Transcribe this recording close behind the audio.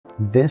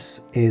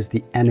This is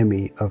the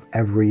enemy of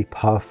every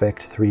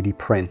perfect 3D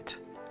print,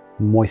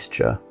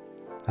 moisture.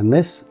 And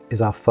this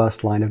is our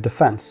first line of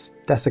defense.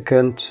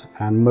 Desiccant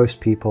and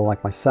most people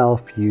like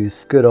myself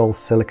use good old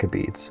silica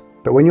beads.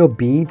 But when your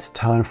beads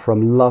turn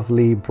from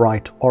lovely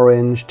bright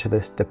orange to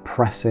this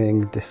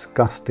depressing,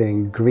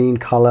 disgusting green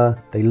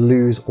color, they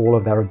lose all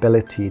of their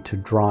ability to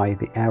dry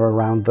the air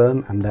around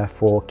them and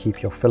therefore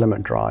keep your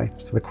filament dry.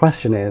 So the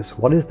question is,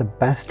 what is the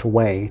best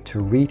way to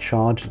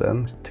recharge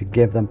them to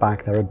give them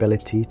back their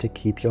ability to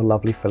keep your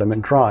lovely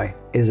filament dry?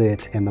 Is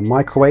it in the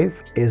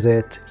microwave? Is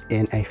it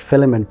in a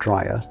filament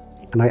dryer?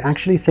 And I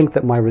actually think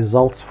that my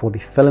results for the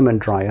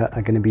filament dryer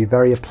are going to be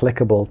very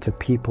applicable to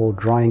people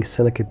drying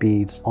silica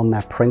beads on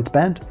their print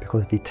bed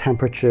because the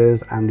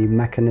temperatures and the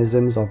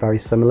mechanisms are very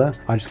similar.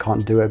 I just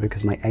can't do it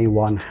because my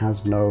A1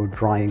 has no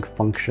drying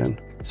function.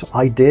 So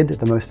I did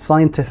the most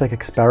scientific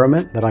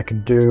experiment that I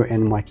could do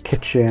in my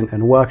kitchen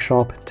and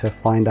workshop to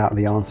find out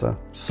the answer.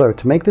 So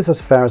to make this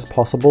as fair as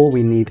possible,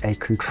 we need a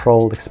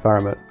controlled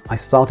experiment. I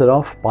started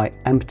off by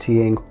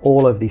emptying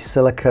all of the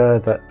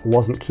silica that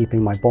wasn't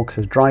keeping my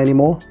boxes dry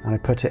anymore, and I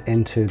put it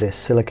into this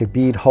silica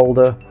bead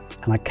holder,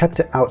 and I kept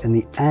it out in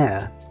the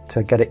air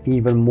to get it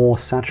even more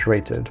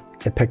saturated.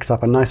 It picked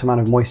up a nice amount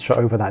of moisture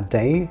over that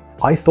day.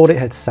 I thought it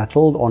had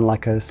settled on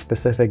like a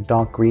specific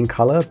dark green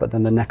color, but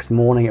then the next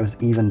morning it was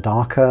even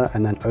darker,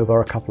 and then over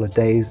a couple of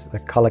days the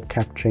color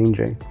kept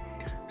changing.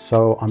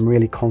 So I'm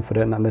really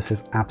confident that this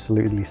is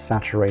absolutely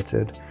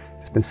saturated.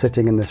 It's been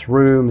sitting in this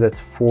room that's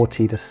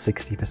 40 to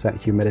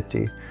 60%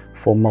 humidity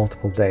for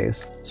multiple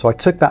days. So I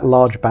took that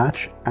large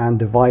batch and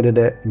divided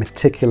it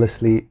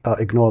meticulously.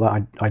 Ignore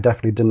that, I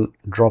definitely didn't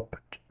drop,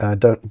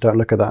 don't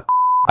look at that.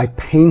 I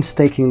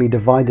painstakingly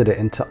divided it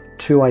into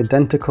two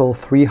identical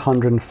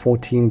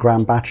 314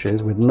 gram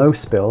batches with no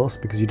spills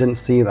because you didn't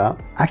see that.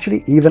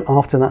 Actually, even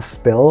after that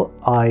spill,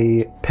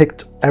 I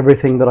picked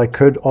everything that I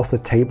could off the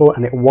table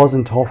and it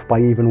wasn't off by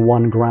even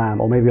 1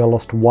 gram, or maybe I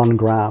lost 1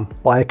 gram,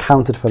 but I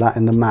accounted for that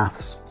in the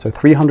maths. So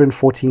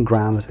 314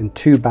 grams in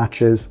 2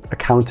 batches,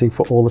 accounting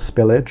for all the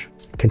spillage.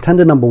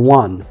 Contender number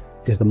 1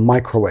 is the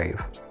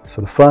microwave. So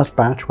the first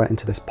batch went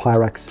into this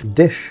Pyrex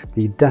dish.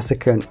 The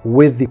desiccant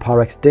with the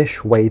Pyrex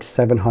dish weighed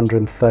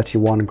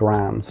 731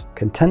 grams.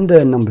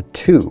 Contender number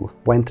 2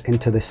 went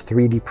into this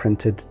 3D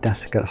printed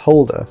desiccant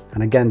holder.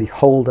 And again, the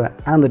holder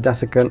and the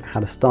desiccant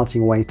had a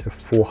starting weight of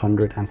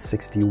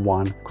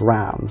 461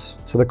 grams.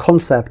 So the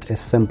concept is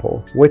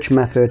simple. Which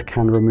method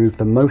can remove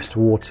the most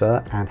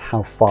water and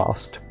how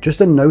fast?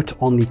 Just a note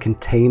on the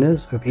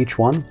containers of each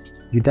one.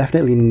 You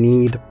definitely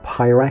need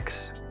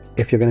Pyrex.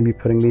 If you're going to be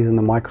putting these in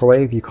the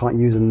microwave, you can't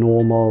use a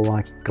normal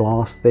like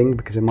glass thing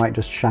because it might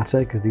just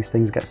shatter because these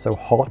things get so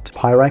hot.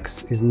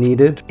 Pyrex is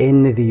needed.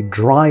 In the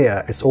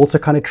dryer, it's also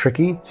kind of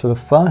tricky. So the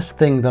first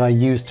thing that I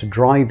used to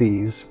dry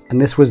these,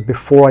 and this was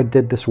before I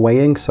did this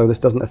weighing, so this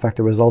doesn't affect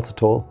the results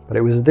at all, but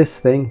it was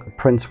this thing. It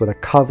prints with a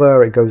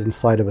cover, it goes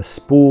inside of a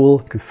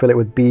spool, you can fill it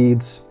with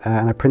beads,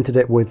 and I printed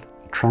it with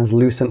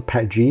translucent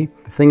PETG.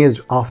 The thing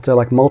is, after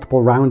like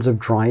multiple rounds of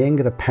drying,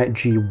 the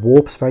PETG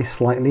warps very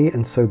slightly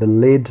and so the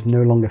lid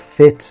no longer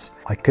fits.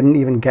 I couldn't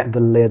even get the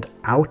lid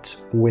out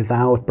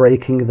without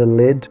breaking the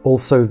lid.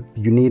 Also,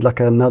 you need like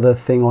another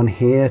thing on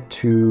here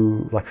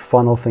to like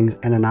funnel things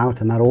in and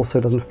out, and that also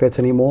doesn't fit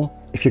anymore.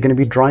 If you're going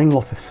to be drying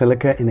lots of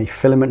silica in a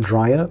filament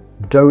dryer,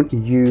 don't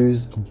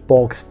use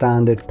bog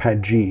standard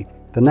PETG.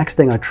 The next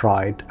thing I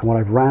tried, and what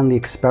I've ran the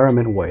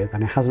experiment with,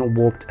 and it hasn't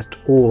warped at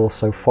all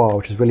so far,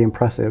 which is really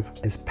impressive,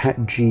 is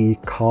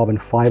PETG carbon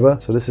fiber.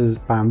 So this is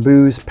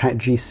Bamboo's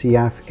PETG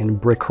CF in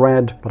brick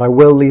red, but I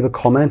will leave a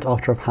comment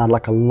after I've had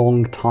like a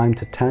long time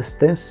to test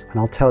this, and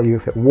I'll tell you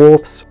if it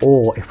warps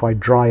or if I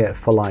dry it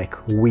for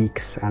like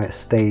weeks and it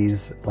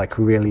stays like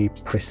really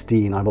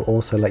pristine. I will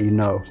also let you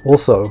know.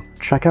 Also,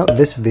 check out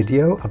this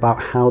video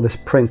about how this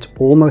print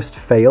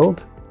almost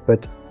failed,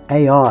 but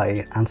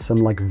AI and some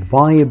like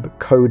vibe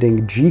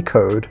coding G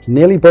code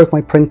nearly broke my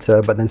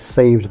printer, but then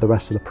saved the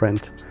rest of the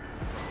print.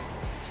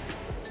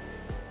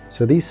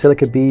 So these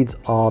silica beads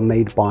are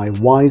made by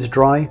Wise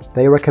Dry.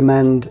 They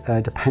recommend,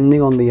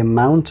 depending on the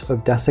amount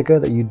of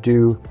desiccant, that you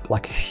do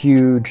like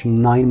huge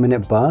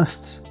 9-minute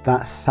bursts.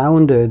 That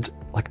sounded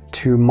like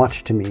too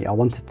much to me. I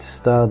wanted to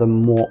stir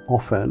them more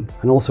often,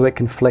 and also it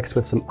conflicts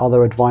with some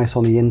other advice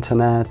on the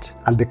internet,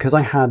 and because I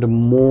had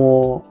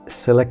more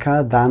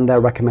silica than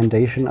their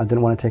recommendation, I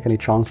didn't want to take any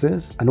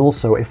chances. And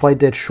also, if I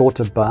did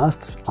shorter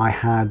bursts, I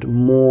had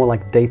more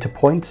like data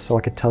points, so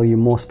I could tell you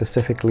more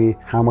specifically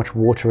how much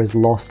water is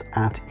lost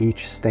at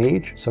each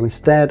stage. So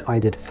instead I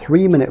did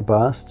 3-minute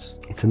bursts.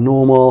 It's a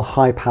normal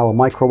high power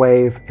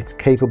microwave. It's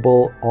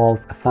capable of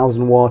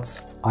 1000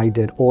 watts. I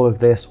did all of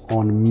this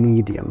on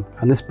medium.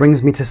 And this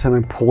brings me to some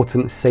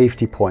important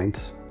safety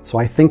points. So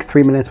I think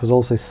 3 minutes was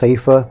also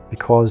safer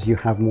because you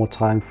have more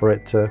time for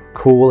it to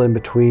cool in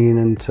between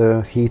and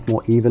to heat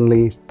more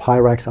evenly.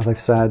 Pyrex, as I've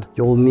said,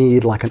 you'll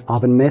need like an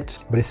oven mitt,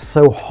 but it's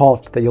so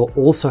hot that you'll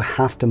also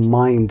have to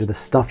mind the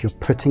stuff you're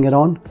putting it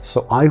on.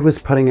 So I was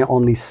putting it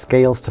on these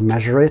scales to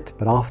measure it,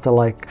 but after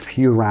like a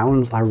few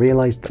rounds, I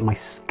realized that my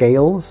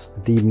scales,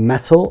 the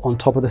metal on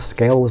top of the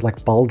scale was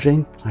like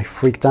bulging. I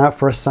freaked out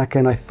for a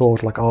second. I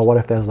thought like, oh, what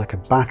if there's like a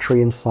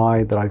battery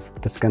inside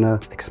that's gonna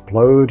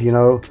explode, you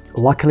know?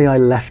 Luckily I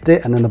left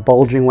it and then the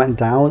bulging went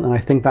down, and I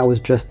think that was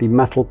just the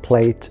metal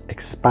plate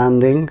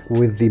expanding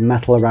with the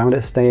metal around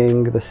it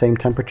staying the same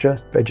temperature.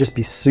 But just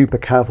be super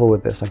careful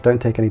with this. Like,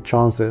 don't take any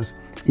chances.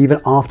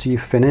 Even after you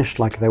finish,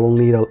 like, they will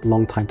need a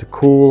long time to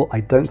cool.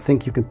 I don't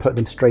think you can put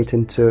them straight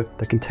into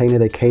the container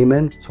they came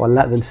in. So I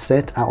let them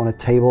sit out on a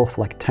table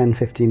for like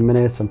 10-15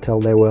 minutes until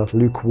they were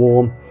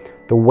lukewarm.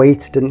 The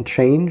weight didn't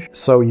change,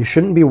 so you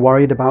shouldn't be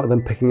worried about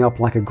them picking up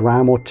like a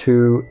gram or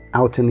two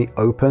out in the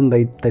open.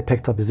 They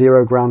picked up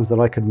 0 grams that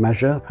I could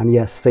measure, and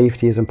yes,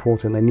 safety is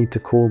important. They need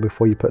to cool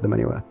before you put them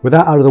anywhere. With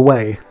that out of the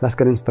way, let's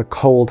get into the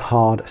cold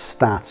hard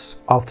stats.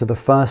 After the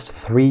first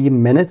 3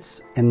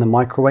 minutes in the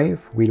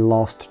microwave, we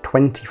lost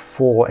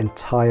 24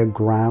 entire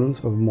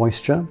grams of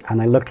moisture, and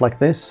they looked like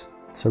this.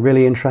 So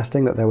really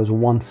interesting that there was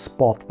one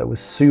spot that was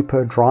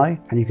super dry,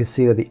 and you could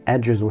see that the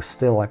edges were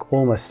still like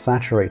almost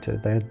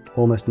saturated. They had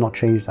almost not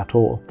changed at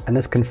all. And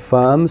this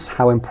confirms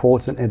how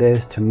important it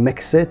is to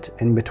mix it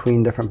in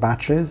between different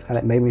batches, and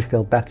it made me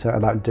feel better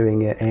about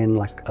doing it in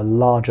like a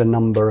larger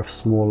number of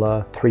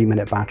smaller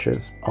 3-minute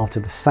batches. After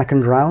the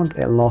second round,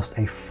 it lost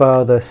a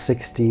further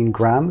 16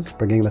 grams,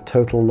 bringing the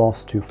total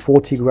loss to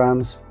 40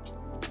 grams.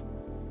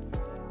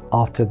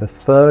 After the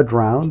third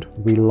round,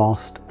 we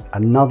lost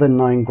another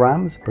 9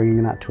 grams,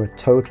 bringing that to a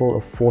total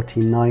of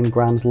 49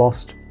 grams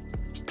lost.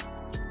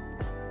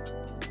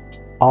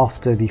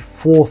 After the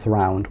fourth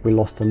round, we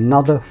lost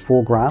another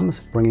 4 grams,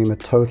 bringing the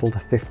total to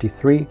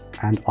 53.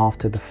 And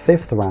after the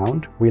fifth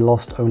round, we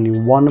lost only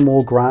 1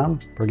 more gram,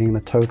 bringing the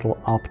total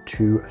up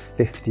to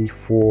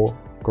 54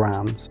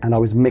 grams. And I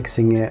was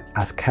mixing it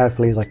as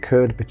carefully as I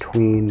could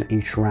between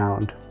each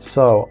round.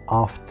 So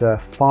after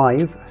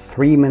 5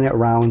 3-minute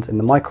rounds in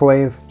the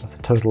microwave, that's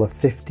a total of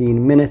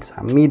 15 minutes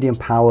at medium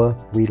power,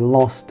 we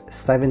lost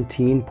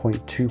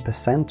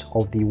 17.2%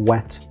 of the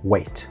wet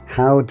weight.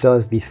 How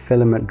does the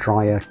filament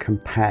dryer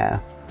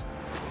compare?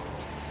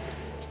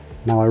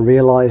 Now I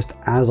realized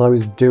as I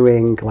was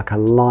doing like a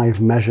live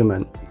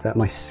measurement that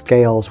my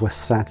scales were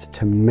set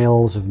to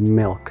mils of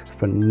milk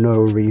for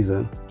no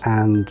reason.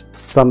 And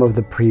some of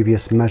the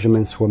previous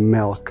measurements were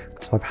milk,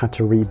 so I've had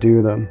to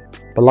redo them.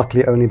 But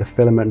luckily only the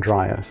filament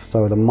dryer,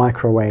 so the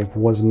microwave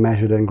was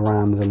measured in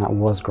grams, and that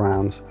was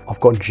grams. I've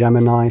got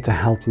Gemini to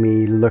help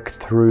me look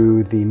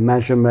through the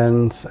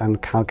measurements and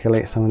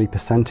calculate some of the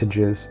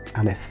percentages,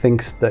 and it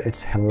thinks that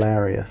it's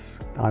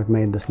hilarious. I've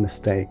made this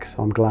mistake,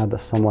 so I'm glad that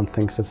someone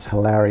thinks it's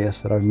hilarious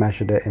that I've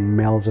measured it in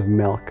mils of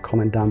milk.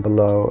 Comment down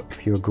below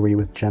if you agree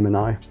with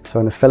Gemini. So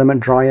in the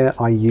filament dryer,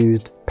 I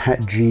used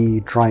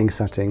PETG drying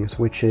settings,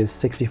 which is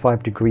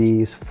 65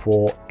 degrees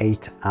for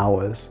 8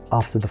 hours.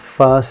 After the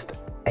first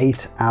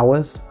 8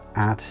 hours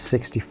at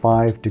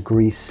 65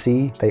 degrees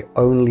C, they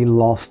only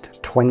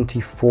lost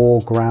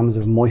 24 grams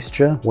of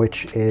moisture,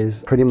 which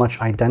is pretty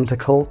much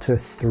identical to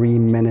 3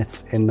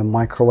 minutes in the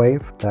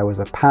microwave. There was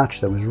a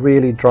patch that was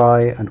really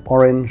dry and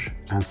orange,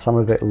 and some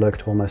of it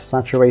looked almost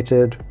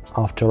saturated.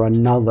 After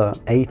another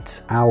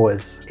 8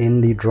 hours in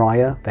the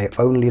dryer, they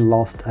only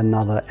lost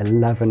another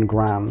 11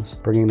 grams,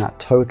 bringing that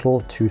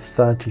total to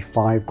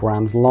 35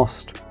 grams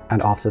lost.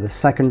 And after the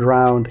second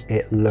round,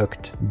 it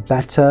looked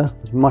better,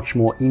 it was much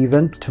more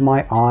even. To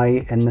my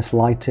eye, in this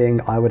lighting,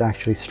 I would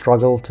actually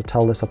struggle to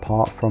tell this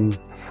apart from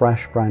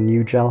fresh, brand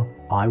new gel.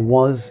 I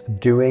was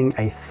doing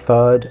a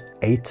third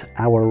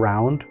 8-hour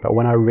round, but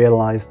when I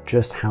realized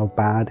just how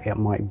bad it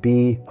might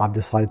be, I've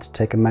decided to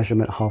take a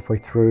measurement halfway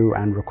through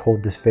and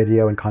record this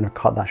video and kind of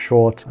cut that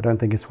short. I don't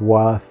think it's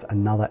worth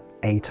another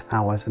 8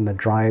 hours in the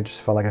dryer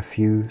just for like a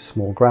few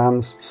small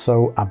grams.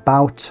 So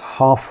about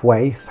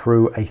halfway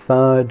through a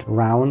third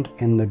round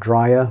in the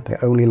dryer, they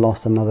only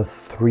lost another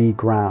 3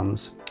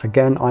 grams.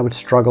 Again, I would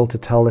struggle to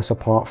tell this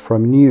apart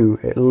from new.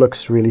 It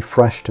looks really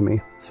fresh to me.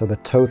 So the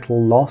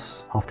total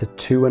loss after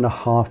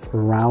 2.5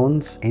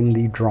 rounds in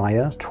the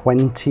dryer,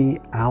 20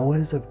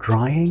 hours of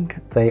drying,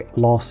 they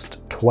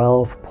lost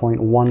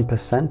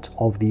 12.1%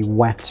 of the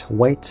wet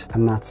weight,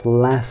 and that's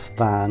less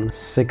than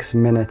 6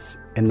 minutes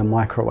in the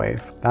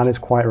microwave. That is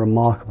quite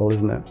remarkable,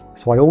 isn't it?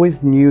 So I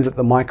always knew that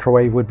the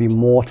microwave would be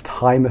more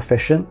time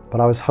efficient,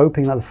 but I was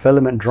hoping that the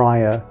filament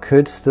dryer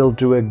could still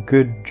do a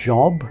good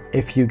job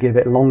if you give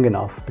it long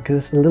enough, because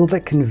it's a little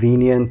bit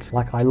convenient.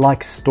 Like, I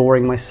like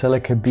storing my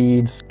silica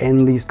beads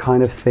in these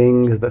kind of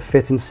things that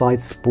fit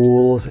inside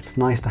spools. It's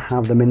nice to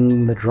have them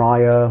in the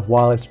dryer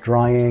while it's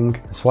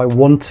drying. So I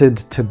wanted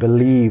to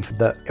believe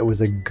that it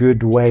was a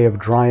good way of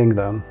drying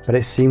them, but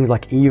it seems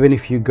like even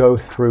if you go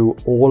through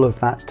all of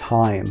that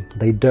time,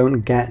 they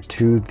don't get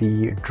to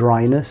the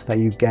dryness that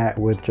you get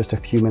with just a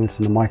few minutes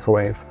in the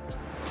microwave.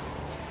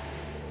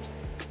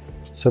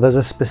 So there's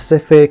a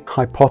specific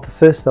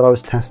hypothesis that I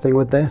was testing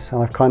with this,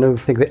 and I kind of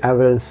think the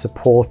evidence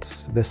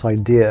supports this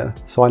idea.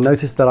 So I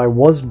noticed that I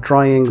was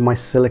drying my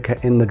silica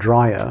in the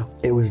dryer.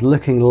 It was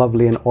looking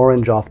lovely and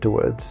orange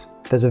afterwards.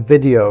 There's a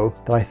video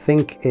that I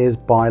think is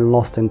by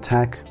Lost in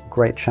Tech,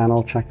 great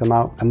channel, check them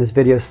out. And this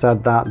video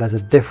said that there's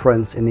a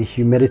difference in the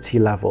humidity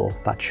level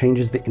that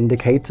changes the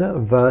indicator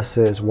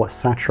versus what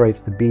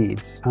saturates the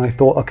beads. And I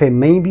thought, okay,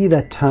 maybe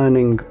they're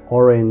turning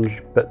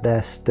orange, but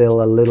they're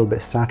still a little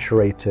bit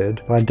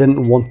saturated. But I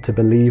didn't want to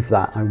believe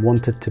that. I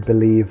wanted to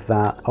believe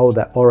that, oh,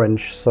 they're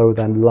orange, so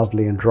they're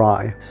lovely and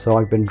dry. So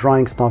I've been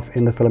drying stuff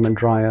in the filament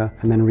dryer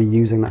and then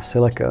reusing that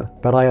silica.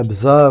 But I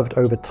observed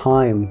over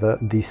time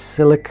that the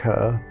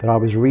silica that I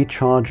was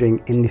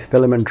recharging in the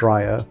filament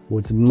dryer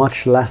was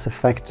much less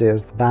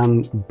effective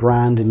than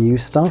brand new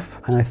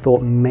stuff. And I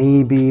thought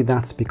maybe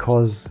that's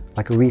because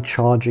like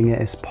recharging it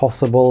is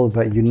possible,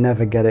 but you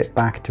never get it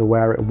back to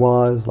where it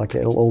was. Like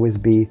it'll always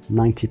be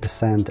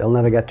 90%. It'll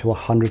never get to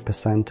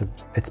 100% of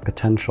its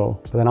potential.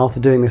 But then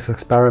after doing this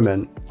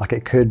experiment, like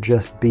it could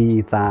just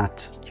be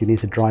that you need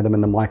to dry them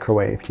in the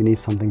microwave. You need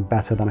something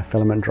better than a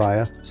filament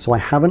dryer. So I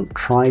haven't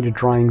tried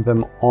drying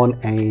them on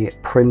a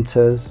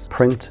printer's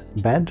print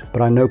bed,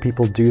 but I know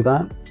people do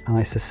that. And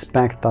I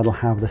suspect that'll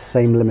have the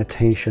same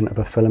limitation of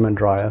a filament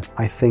dryer.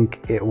 I think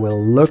it will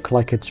look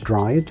like it's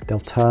dried. They'll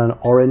turn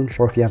orange,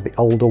 or if you have the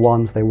older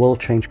ones, they will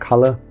change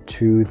color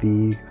to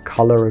the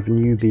color of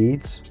new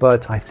beads.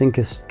 But I think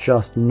it's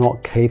just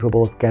not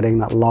capable of getting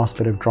that last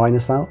bit of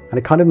dryness out. And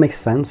it kind of makes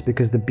sense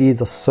because the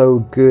beads are so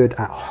good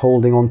at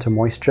holding on to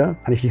moisture.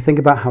 And if you think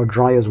about how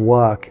dryers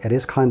work, it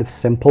is kind of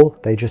simple.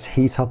 They just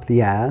heat up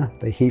the air,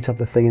 they heat up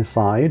the thing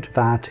inside.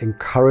 That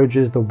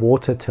encourages the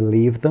water to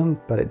leave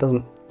them, but it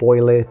doesn't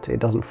boil it,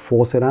 it doesn't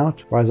force it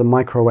out, whereas a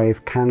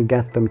microwave can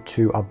get them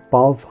to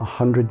above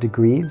 100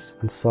 degrees,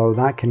 and so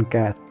that can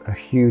get a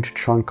huge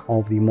chunk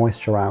of the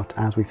moisture out,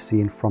 as we've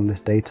seen from this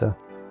data.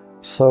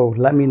 So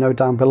let me know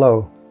down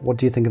below, what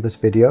do you think of this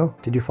video?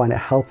 Did you find it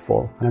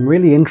helpful? And I'm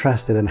really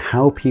interested in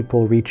how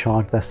people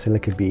recharge their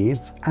silica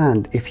beads,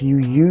 and if you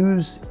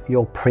use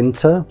your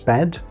printer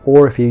bed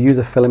or if you use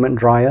a filament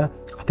dryer.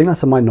 I think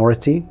that's a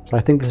minority, but I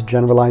think this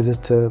generalizes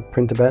to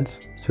printer beds.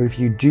 So if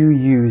you do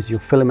use your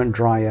filament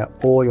dryer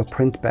or your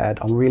print bed,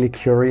 I'm really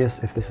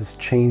curious if this has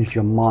changed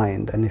your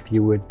mind and if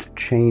you would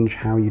change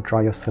how you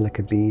dry your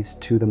silica beads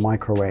to the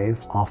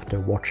microwave after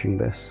watching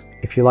this.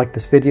 If you like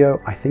this video,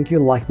 I think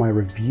you'll like my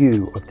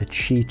review of the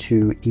Qi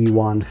 2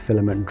 E1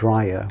 filament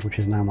dryer, which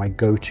is now my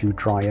go-to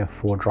dryer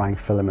for drying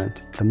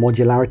filament. The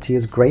modularity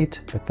is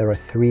great, but there are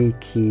 3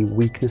 key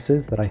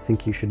weaknesses that I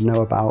think you should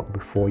know about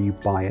before you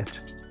buy it.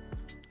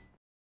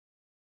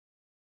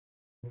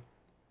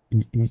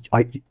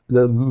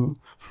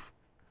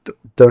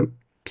 Don't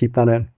keep that in.